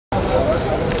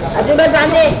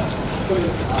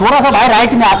थोड़ा सा भाई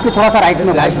राइट में, आपके थोड़ा सा राइट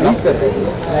में।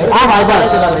 हाँ भाई बस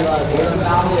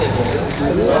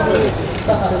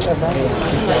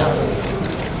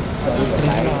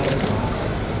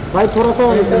भाई थोड़ा सा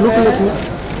लुक में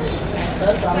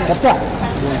अच्छा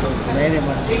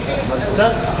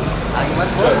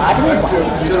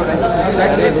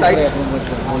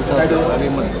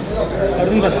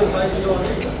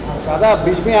सादा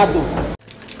बीच में आ तू।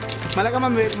 Malaika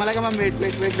ma'am, wait.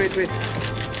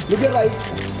 Look your right.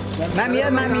 Ma'am here.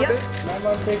 Ma'am,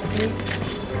 take please.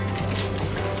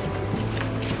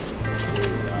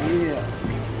 Yeah.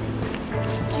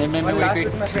 Ma'am, wait.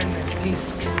 My friend, please.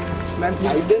 Ma'am,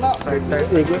 side देना. Side.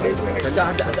 एक मिनट.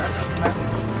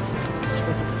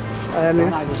 आया नहीं.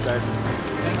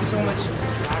 Thank you so much.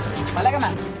 Malaika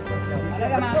ma'am.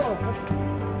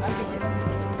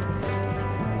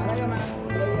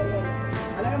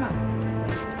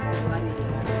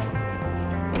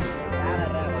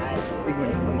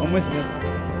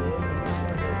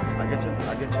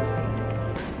 आगे चल।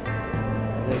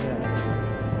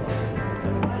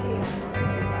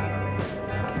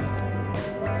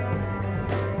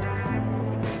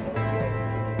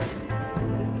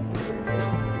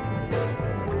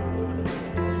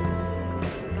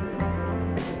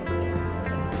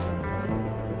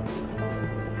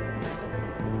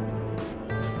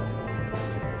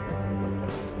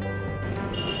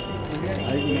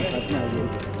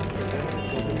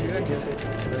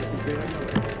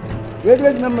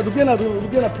 वेट मैम रुकिए ना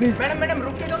प्लीज। मैडम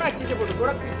रुकिए दो ना, अच्छे से फोटो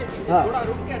थोड़ा पीछे थोड़ा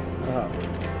रुक के। हाँ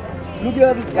लुक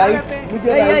यार राइट, लुक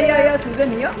यार या सुजन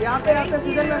यहाँ पे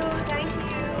सुजन मैम।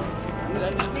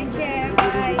 Take care,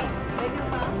 bye.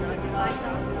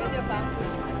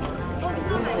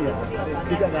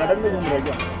 ठीक है, गार्डन में घूम रहे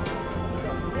क्या?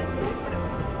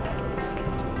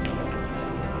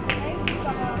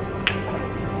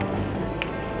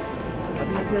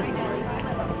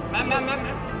 Ma'am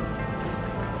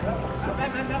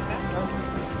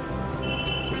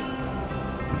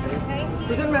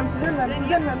Sujan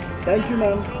ma'am. Thank you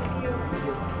ma'am.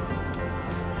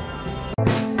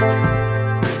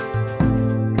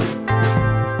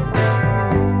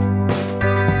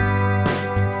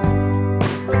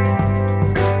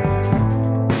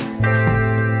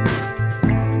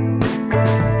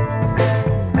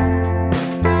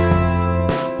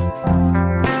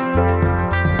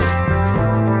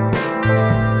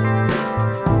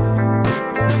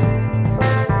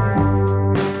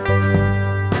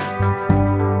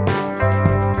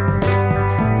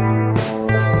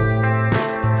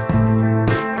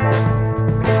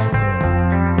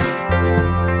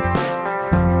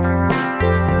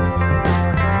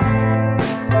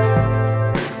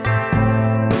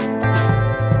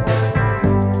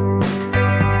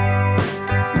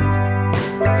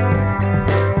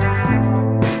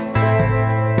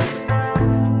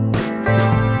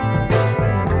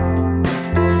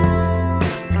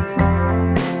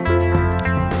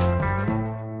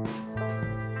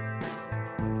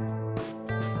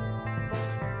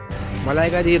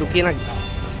 Malaika जी रुकिए ना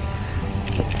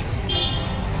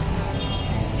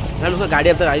मैम, उसका गाड़ी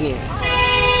अब तक आई नहीं है।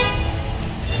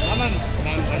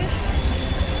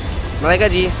 मलाइका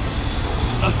जी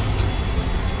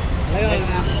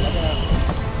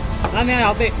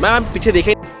मैम पीछे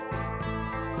देखे।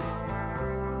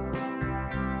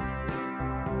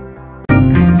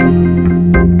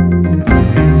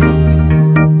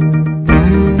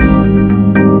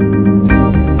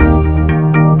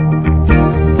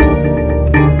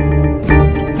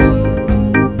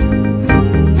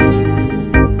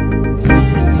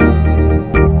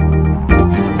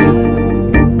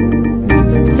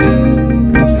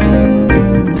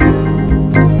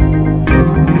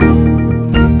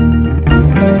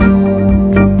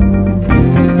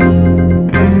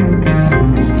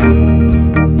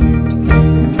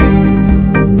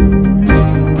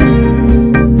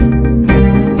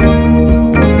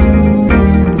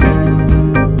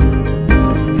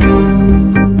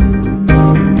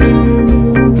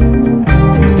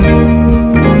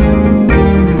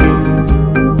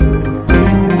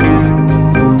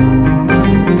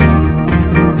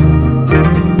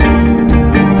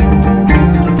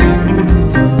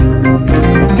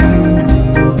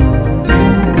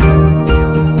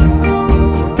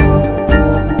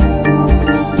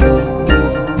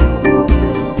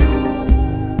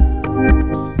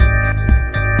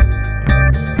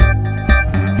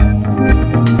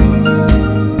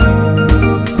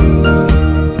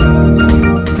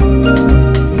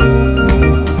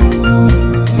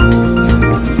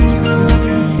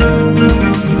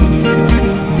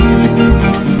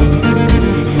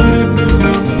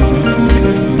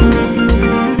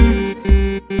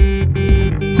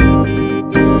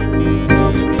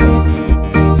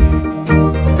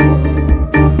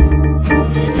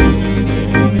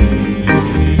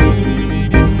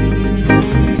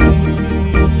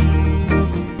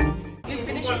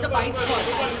 bites first.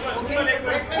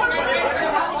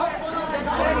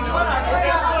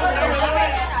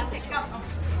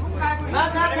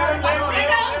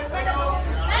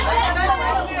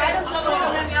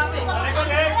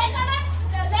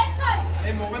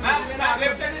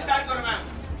 Left side start करो ma'am.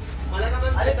 Malaika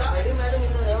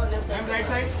ma'am right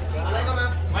side. Malaika ma'am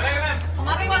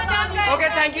okay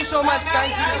thank you so much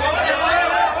thank you.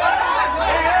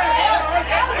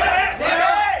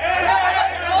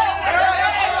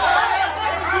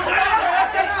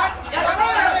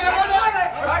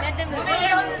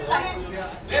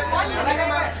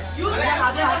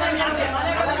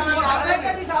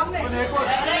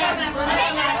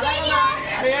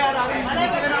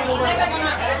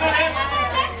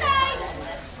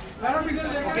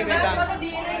 Okay, we're done.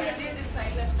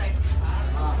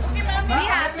 We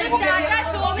have to start our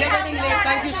show. We are getting late.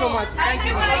 Thank you so much. Thank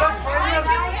you.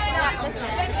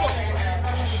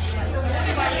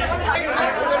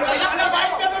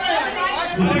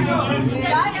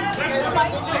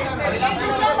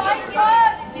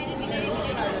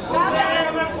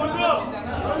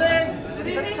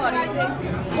 Sorry.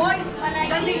 Boys,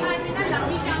 Lali.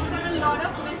 Lucky Charm got a lot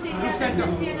of Miss India and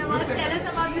Miss Universe. Tell us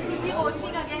about this. You'll be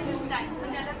hosting again this time. So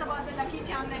tell us about the Lucky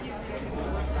Charm that you did.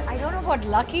 I don't know about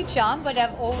Lucky Charm, but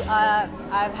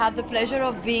I've had the pleasure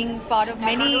of being part of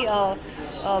many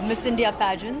Miss India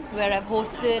pageants where I've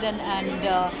hosted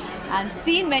and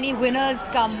seen many winners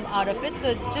come out of it. So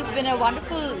it's just been a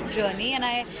wonderful journey, and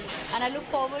I look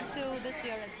forward to this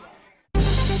year as well.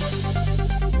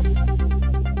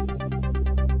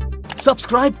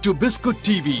 Subscribe to Biscuit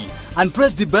TV and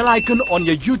press the bell icon on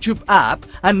your YouTube app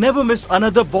and never miss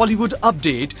another Bollywood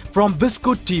update from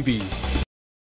Biscuit TV.